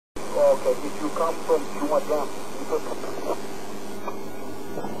Okay, if you come from Djuma Game,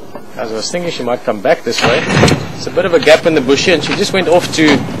 As I was thinking she might come back this way. It's a bit of a gap in the bush here, and she just went off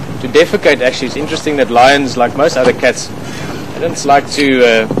to defecate. Actually, it's interesting that lions, like most other cats, they don't like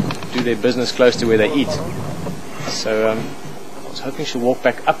to do their business close to where they eat. So I was hoping she'll walk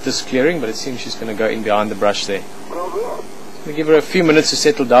back up this clearing, but it seems she's going to go in behind the brush there. We'll give her a few minutes to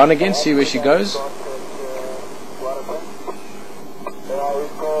settle down again, see where she goes.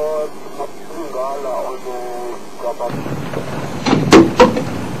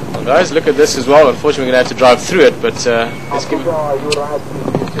 Well guys, look at this as well. Unfortunately we're going to have to drive through it, but let's give it a...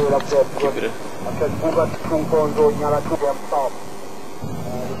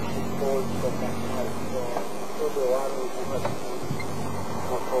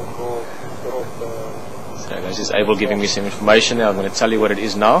 So guys, this is Abel giving me some information now. I'm going to tell you what it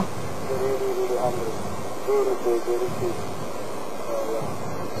is now.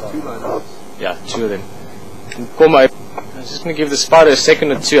 Yeah, 2 of them. Come on. I'm just going to give the spider a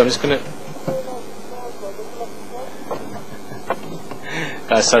second or two. I'm just going to...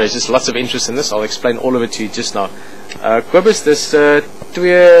 sorry, there's just lots of interest in this. I'll explain all of it to you just now. Kobus, dis 2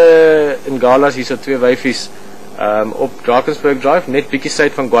 Ngalas hier, so 2 wyfies op Drakensberg Drive, net bietjie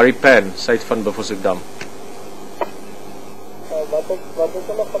suid van Quarry Pan, suid van Buffelshoek Dam. wat is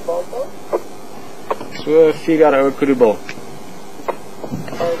hulle gebouw nou? So 4 jaar oude kudubal.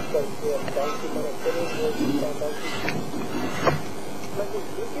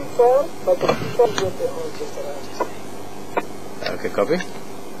 Okay, copy.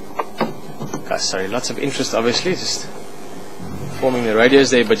 Guys, sorry, lots of interest obviously, just forming the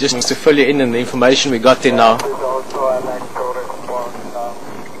radios there, but just to fill you in on the information we got there now.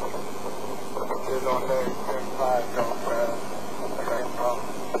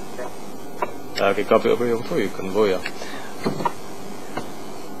 Okay, copy over for you, convoy.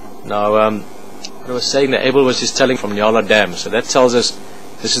 Now, what I was saying that Abel was just telling from Nyala Dam, so that tells us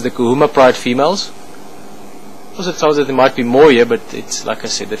this is the Kuhuma Pride females. Also tells us there might be more here, but it's like I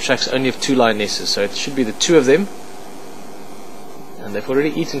said, the tracks only have 2 lionesses, so it should be the 2 of them. And they've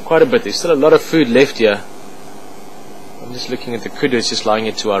already eaten quite a bit. There's still a lot of food left here. I'm just looking at the kudu, it's just lying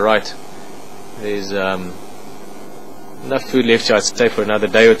here to our right. There's enough food left here, I'd say, for another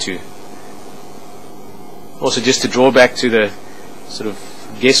day or 2. Also, just to draw back to the sort of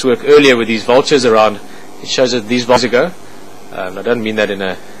guesswork earlier with these vultures around, it shows that these vultures ago, I don't mean that in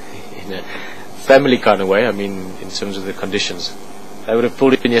a family kind of way, I mean in terms of the conditions. They would have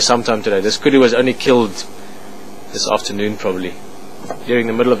pulled it in here sometime today. This kudu was only killed this afternoon probably, during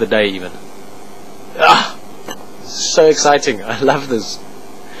the middle of the day even. Ah, so exciting, I love this.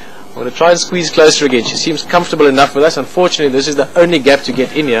 I'm going to try and squeeze closer again. She seems comfortable enough with us. Unfortunately this is the only gap to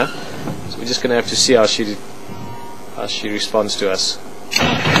get in here, so we're just going to have to see how she responds to us.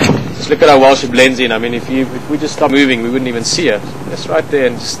 Just look at how well she blends in. I mean, if we just stop moving, we wouldn't even see her. That's right there,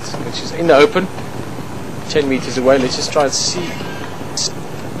 and just when she's in the open, 10 meters away. Let's just try and see.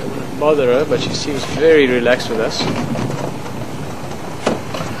 I wouldn't bother her, but she seems very relaxed with us.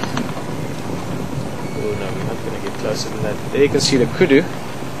 Oh no, we're not going to get closer than that. There you can see the kudu.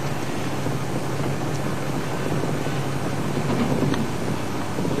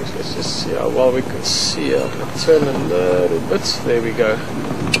 Let's just see how well we can see her. I'm going to turn a little bit. There we go.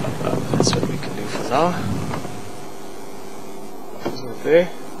 That's what we can do for now. Isn't it there?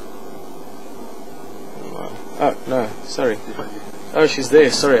 Oh, no, sorry. Oh, she's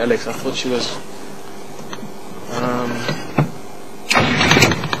there. Sorry, Alex. I thought she was...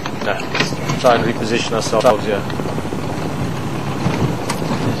 No, let's try and reposition ourselves here.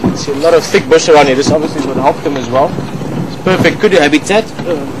 As you can see, a lot of thick bush around here. This obviously would help them as well. It's perfect kudu habitat.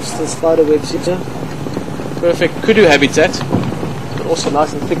 Still spider webs here. Perfect kudu habitat. But also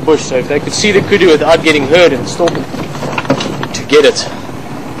nice and thick bush, so if they could see the kudu without getting heard and stalking to get it.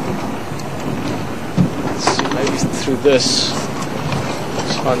 Let's see, maybe through this.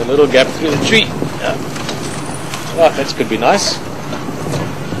 Let's find a little gap through the tree. Yeah. Oh, that could be nice.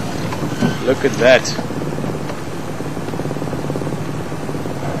 Look at that.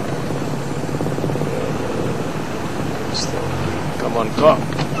 Come on, come.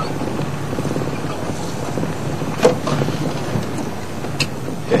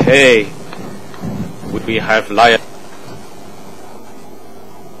 Hey, would we have lion?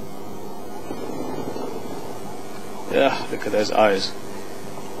 Yeah, look at those eyes.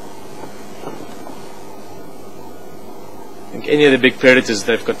 I think any of the big predators,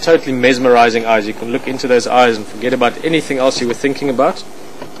 they've got totally mesmerizing eyes. You can look into those eyes and forget about anything else you were thinking about.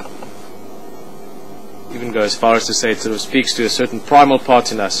 Even go as far as to say it sort of speaks to a certain primal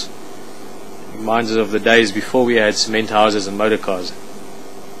part in us. It reminds us of the days before we had cement houses and motor cars.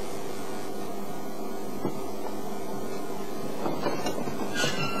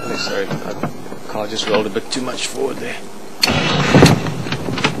 car just rolled a bit too much forward there.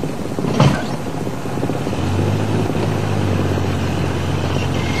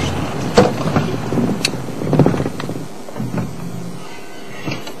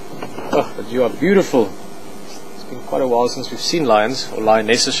 Oh, but you are beautiful. It's been quite a while since we've seen lions, or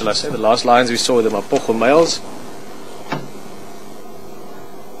lionesses shall I say. The last lions we saw were the Mapocho males.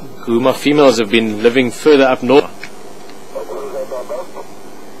 Djuma females have been living further up north.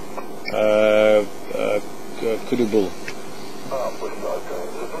 Kudu bull.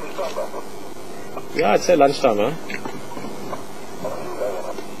 Yeah, I'd say lunchtime, huh?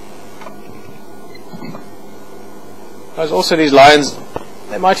 There's also these lions,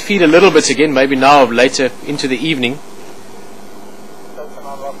 they might feed a little bit again, maybe now or later into the evening.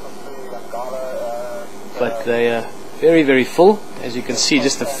 But they are very, very full. As you can see,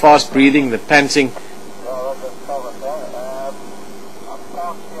 just the fast breathing, the panting.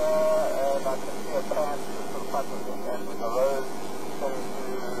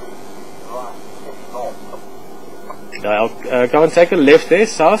 I'll go and take a left there,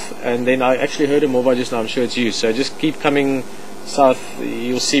 south, and then I actually heard a mobile just now, I'm sure it's you, so just keep coming south,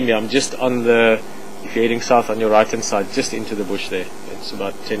 you'll see me, I'm just on the, if you're heading south on your right hand side, just into the bush there, it's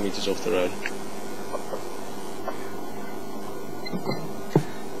about 10 meters off the road.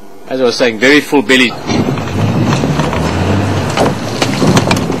 As I was saying, very full belly.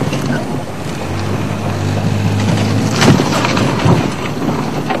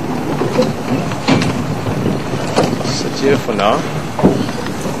 Here for now.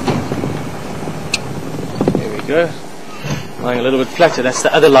 There we go. Lying a little bit flatter. That's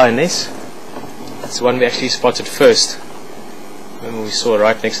the other lioness. That's the one we actually spotted first. Remember we saw her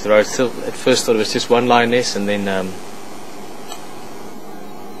right next to the road. Still, at first thought it was just one lioness, and then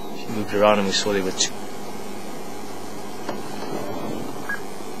she moved around and we saw there were two.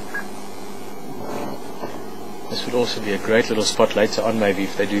 This would also be a great little spot later on, maybe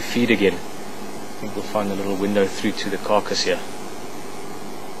if they do feed again. I think we'll find a little window through to the carcass here.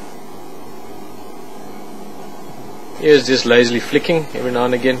 Here's just lazily flicking every now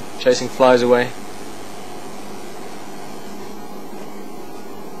and again, chasing flies away.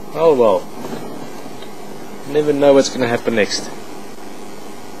 Oh well, never know what's going to happen next.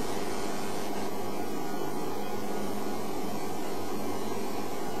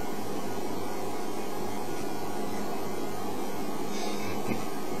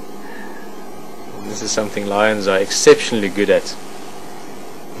 This is something lions are exceptionally good at,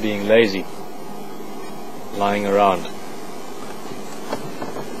 being lazy, lying around.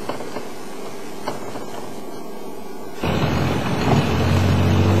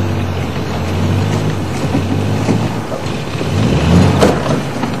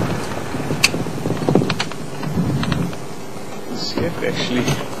 Let's see if we're actually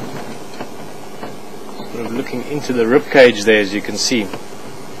sort of looking into the rib cage there, as you can see.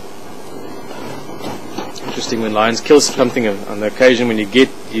 Interesting when lions kill something, on the occasion when you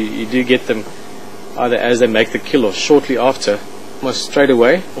do get them either as they make the kill or shortly after, almost straight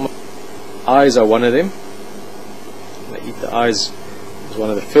away. Eyes are one of them. They eat the eyes is one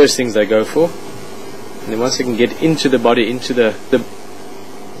of the first things they go for, and then once they can get into the body, into the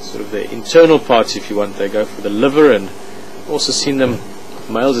sort of the internal parts, if you want, they go for the liver. And I've also seen them,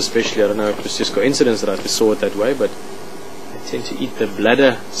 males especially, I don't know if it's just coincidence that I saw it that way, but they tend to eat the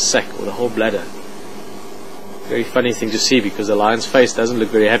bladder sac, or the whole bladder. Very funny thing to see, because the lion's face doesn't look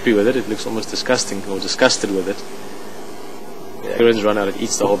very happy with it. It looks almost disgusting, or disgusted with it. The urines run out, it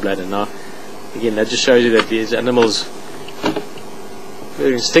eats the whole bladder. Now, again, that just shows you that these animals,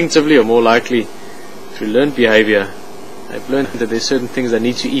 very instinctively, or more likely through learned behavior, they've learned that there's certain things they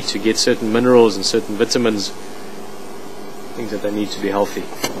need to eat to get certain minerals and certain vitamins, things that they need to be healthy.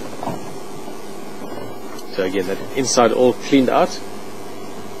 So again, that inside all cleaned out.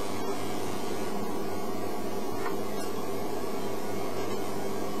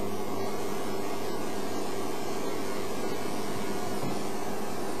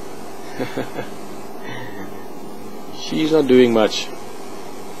 She's not doing much,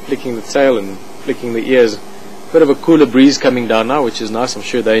 flicking the tail and flicking the ears. Bit of a cooler breeze coming down now, which is nice. I'm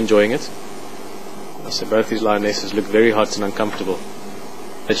sure they're enjoying it. So both these lionesses look very hot and uncomfortable,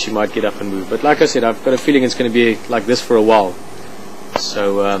 that she might get up and move. But like I said, I've got a feeling it's going to be like this for a while.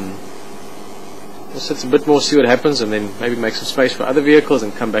 So we'll sit a bit more, see what happens, and then maybe make some space for other vehicles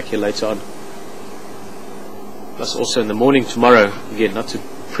and come back here later on. Plus also in the morning tomorrow, again, not to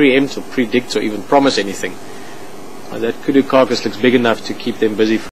preempt or predict or even promise anything, that kudu carcass looks big enough to keep them busy for